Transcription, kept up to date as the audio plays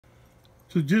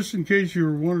So just in case you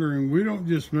were wondering, we don't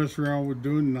just mess around with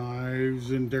doing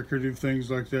knives and decorative things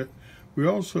like that. We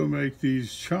also make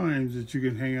these chimes that you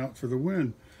can hang out for the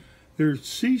wind. They're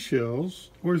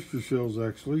seashells, oyster shells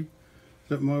actually,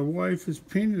 that my wife has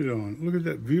painted on. Look at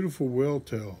that beautiful whale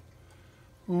tail.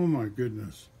 Oh my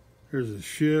goodness. There's a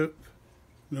ship,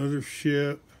 another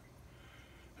ship,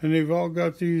 and they've all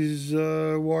got these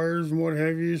wires and what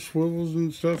have you, swivels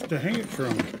and stuff to hang it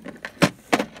from.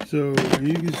 So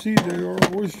you can see they are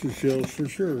oyster shells for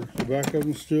sure. The back of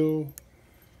them still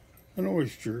an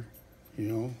oyster, you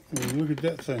know. I mean, look at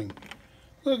that thing.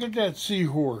 Look at that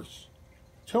seahorse.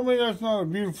 Tell me that's not a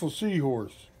beautiful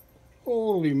seahorse.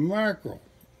 Holy mackerel.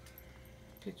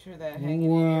 Picture that hanging in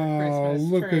your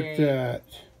Christmas look tree. at that.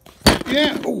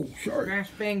 Yeah, oh, sorry.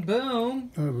 Crash, bang,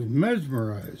 boom. I was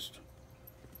mesmerized.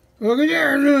 Look at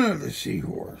there, another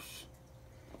seahorse.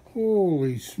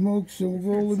 Holy smokes, so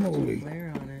roly moly.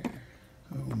 Glare on it.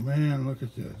 Oh man, look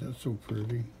at that. That's so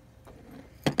pretty.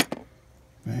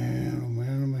 Man, oh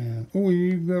man, oh man. Oh,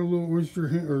 you've got a little oyster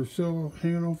or shell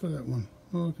hanging off of that one.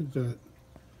 Oh, look at that.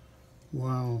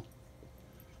 Wow.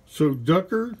 So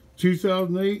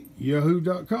Ducker2008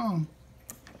 yahoo.com.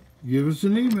 Give us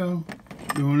an email.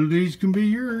 One of these can be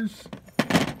yours.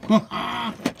 You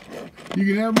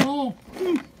can have them all.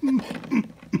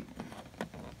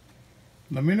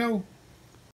 Let me know.